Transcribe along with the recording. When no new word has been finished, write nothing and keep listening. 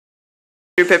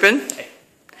Pippin. Hey.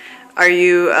 Are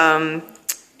you,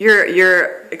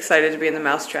 you're excited to be in the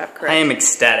Mousetrap, correct? I am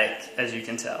ecstatic, as you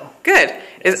can tell. Good.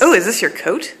 Is this your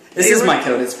coat? This is my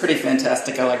coat. It's pretty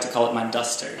fantastic. I like to call it my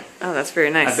duster. Oh, that's very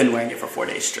nice. I've been wearing it for 4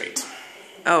 days straight.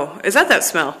 Oh, is that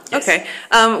smell? Yes. Okay.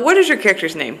 What is your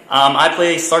character's name? I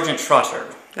play Sergeant Trotter.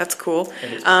 That's cool.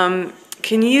 It is.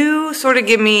 Can you sort of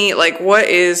give me, like, what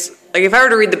is... Like, if I were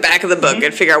to read the back of the book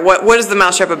and figure out what is the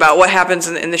Mousetrap about, what happens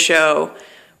in the show,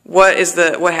 what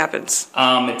happens?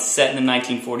 It's set in the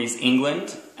 1940s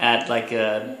England at like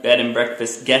a bed and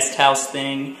breakfast guest house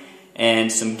thing,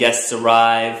 and some guests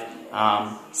arrive.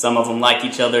 Some of them like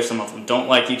each other, some of them don't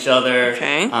like each other.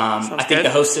 Okay. I think the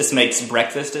hostess makes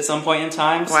breakfast at some point in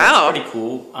time, so wow. it's pretty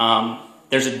cool.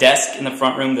 There's a desk in the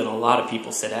front room that a lot of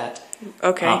people sit at.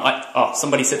 Okay.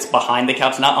 Somebody sits behind the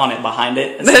couch, not on it, behind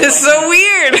it. That is so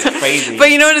weird. It's crazy. But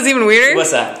you know what is even weirder?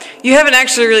 What's that? You haven't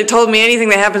actually really told me anything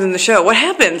that happens in the show. What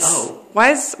happens? Oh.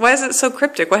 Why is it so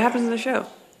cryptic? What happens in the show?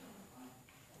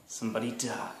 Somebody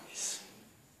dies.